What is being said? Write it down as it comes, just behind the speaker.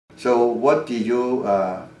So what did you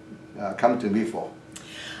come to me for?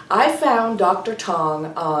 I found Dr.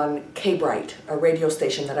 Tong on K-Bright, a radio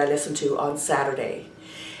station that I listened to on Saturday.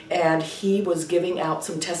 And he was giving out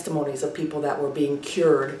some testimonies of people that were being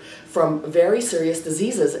cured from very serious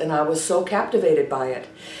diseases. And I was so captivated by it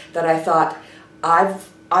that I thought,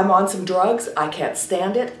 I'm on some drugs, I can't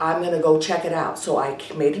stand it, I'm going to go check it out. So I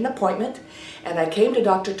made an appointment, and I came to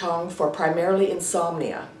Dr. Tong for primarily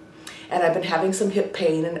insomnia. And I've been having some hip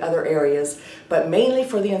pain in other areas, but mainly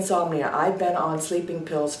for the insomnia. I've been on sleeping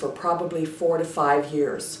pills for probably 4 to 5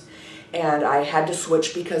 years. And I had to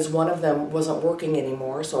switch because one of them wasn't working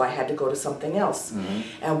anymore, so I had to go to something else.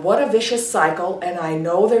 And what a vicious cycle, and I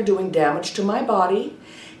know they're doing damage to my body.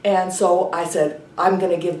 And so I said, I'm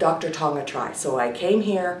going to give Dr. Tong a try. So I came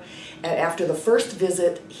here, and after the first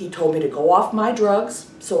visit, he told me to go off my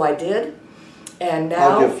drugs, so I did. And now...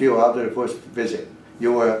 How did you feel after the first visit?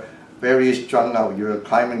 You were very strung out. You were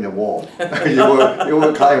climbing the wall. you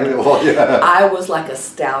were climbing the wall. Yeah. I was like a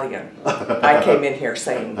stallion. I came in here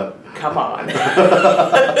saying, come on.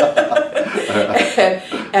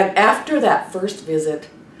 and after that first visit,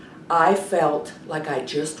 I felt like I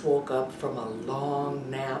just woke up from a long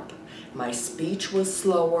nap. My speech was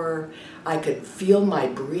slower. I could feel my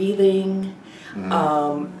breathing.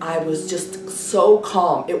 I was just so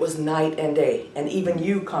calm. It was night and day. And even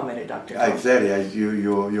you commented, Dr. Tong. Exactly.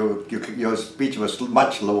 Your speech was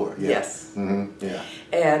much lower. Yeah. Yes. Yeah.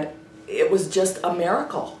 And it was just a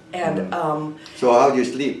miracle. And so how do you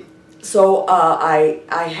sleep? So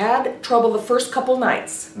I had trouble the first couple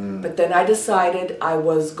nights, but then I decided I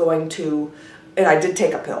was going to, and I did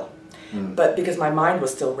take a pill, but because my mind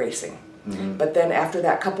was still racing. But then after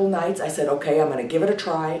that couple nights, I said, okay, I'm going to give it a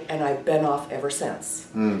try, and I've been off ever since.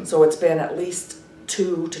 So it's been at least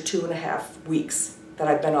 2 to 2.5 weeks that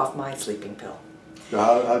I've been off my sleeping pill. So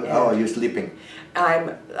how are you sleeping?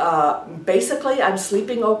 I'm basically I'm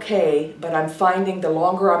sleeping okay, but I'm finding the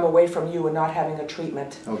longer I'm away from you and not having a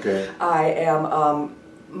treatment, I am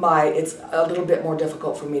it's a little bit more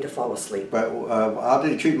difficult for me to fall asleep. But after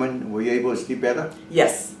the treatment, were you able to sleep better?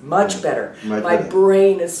 Yes, much better. My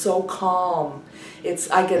brain is so calm.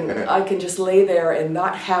 I can just lay there and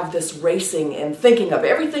not have this racing and thinking of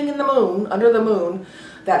everything in the moon, under the moon,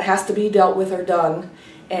 that has to be dealt with or done,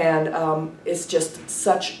 and it's just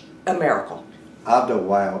such a miracle. After a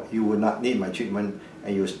while, you will not need my treatment,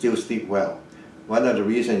 and you will still sleep well. One of the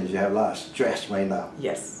reasons you have a lot of stress right now.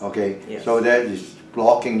 Yes. Okay. Yes. So that is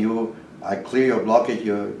blocking you. I clear your blockage.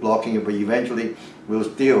 You're blocking you, but eventually will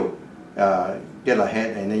still get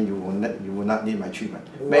ahead, and then you will not need my treatment.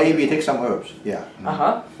 Wonderful. Maybe take some herbs. Yeah.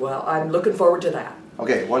 Well, I'm looking forward to that.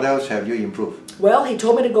 Okay. What else have you improved? Well, he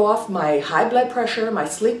told me to go off my high blood pressure, my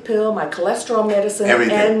sleep pill, my cholesterol medicine,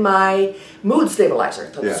 everything, and my mood stabilizer.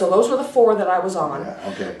 Yeah. So those were the 4 that I was on.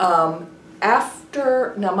 Yeah. Okay.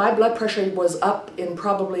 Now my blood pressure was up in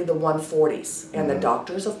probably the 140s, and the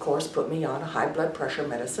doctors, of course, put me on a high blood pressure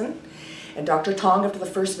medicine. And Dr. Tong, after the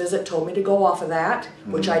first visit, told me to go off of that,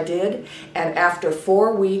 which I did. And after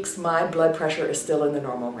 4 weeks, my blood pressure is still in the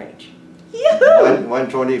normal range. Yahoo!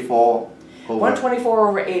 124 over... 124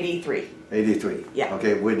 over 83. 83. Yeah.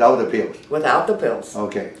 Okay, without the pills. Without the pills.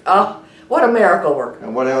 Okay. Oh, what a miracle work.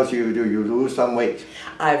 And what else you do? You lose some weight.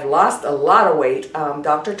 I've lost a lot of weight.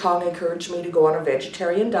 Dr. Tong encouraged me to go on a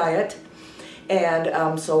vegetarian diet.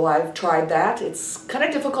 And so I've tried that. It's kind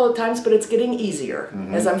of difficult at times, but it's getting easier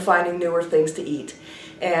as I'm finding newer things to eat.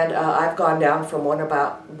 And I've gone down from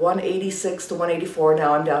about 186 to 184.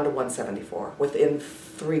 Now I'm down to 174 within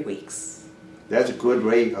 3 weeks. That's a good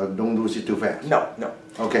rate. Don't lose it too fast. No.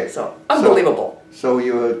 Okay. So, unbelievable. So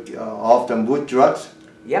you're off the mood drugs?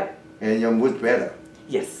 Yep. And your mood's better?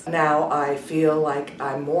 Yes. Now I feel like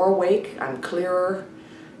I'm more awake, I'm clearer,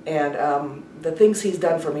 and the things he's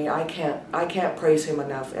done for me, I can't praise him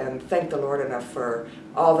enough and thank the Lord enough for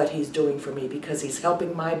all that he's doing for me, because he's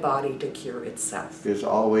helping my body to cure itself. It's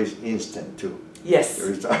always instant too. Yes,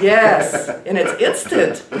 yes, and it's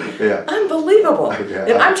instant. Yeah. Unbelievable. Yeah.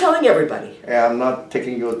 And I'm telling everybody. And I'm not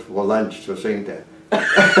taking you for lunch for saying that.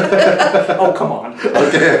 Oh, come on.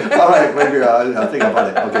 Okay, all right, maybe I'll think about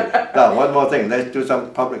it. Okay, now one more thing. Let's do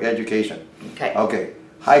some public education. Okay. Okay,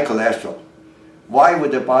 high cholesterol. Why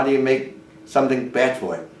would the body make something bad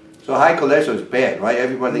for it? So high cholesterol is bad, right?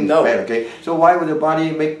 Everybody thinks it's bad, okay? So why would the body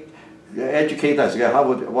educate us? Yeah,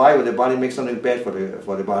 why would the body make something bad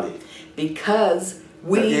for the body? Because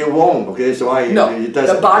It won't, okay? So it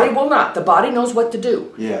doesn't. The body will not. The body knows what to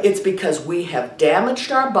do. Yeah. It's because we have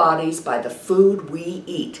damaged our bodies by the food we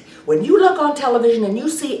eat. When you look on television and you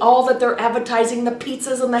see all that they're advertising, the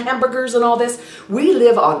pizzas and the hamburgers and all this, we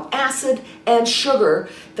live on acid and sugar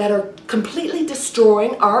that are completely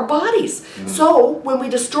destroying our bodies. So when we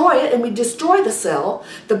destroy it and we destroy the cell,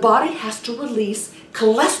 the body has to release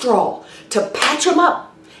cholesterol to patch them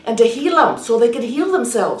up and to heal them so they can heal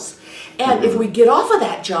themselves. And if we get off of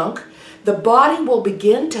that junk, the body will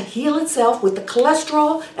begin to heal itself with the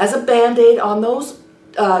cholesterol as a band-aid on those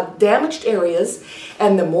damaged areas.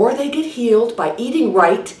 And the more they get healed by eating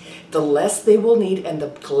right, the less they will need, and the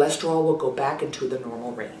cholesterol will go back into the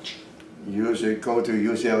normal range. You should go to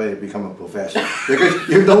UCLA and become a professor because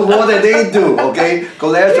you know more than they do, okay?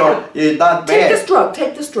 Cholesterol is not bad.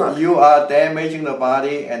 Take this drug. You are damaging the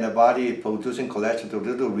body and the body is producing cholesterol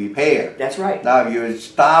to repair. That's right. Now you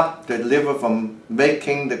stop the liver from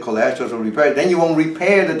making the cholesterol to repair, then you won't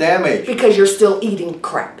repair the damage. Because you're still eating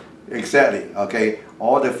crap. Exactly, okay?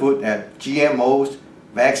 All the food that GMOs,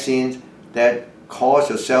 vaccines that cause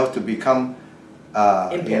your cells to become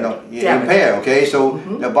impaired, okay? So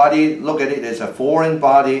the body look at it as a foreign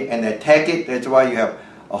body and attack it. That's why you have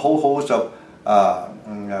a whole host of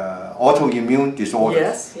autoimmune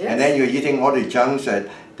disorders. Yes. And then you're eating all the junks that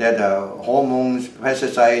hormones,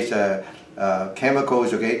 pesticides,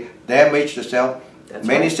 chemicals, okay, damage the cell. That's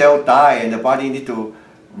Many right. cells die and the body need to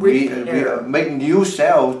make new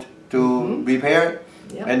cells to repair it.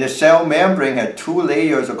 Yep. And the cell membrane has 2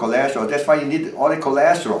 layers of cholesterol. That's why you need all the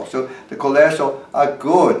cholesterol. So the cholesterol are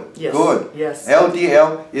good. Yes. Good. Yes.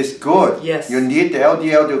 LDL is good. Yes. You need the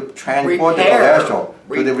LDL to transport the cholesterol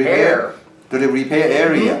to the repair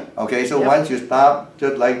area. Okay. So once you stop,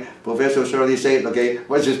 just like Professor Shelley said, okay,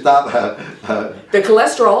 once you stop the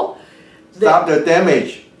cholesterol. Stop the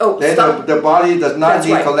damage. Then stop. The body does not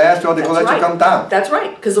need cholesterol. The cholesterol comes down. That's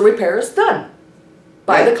right, because the repair is done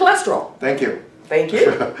by the cholesterol. Thank you. Thank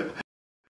you.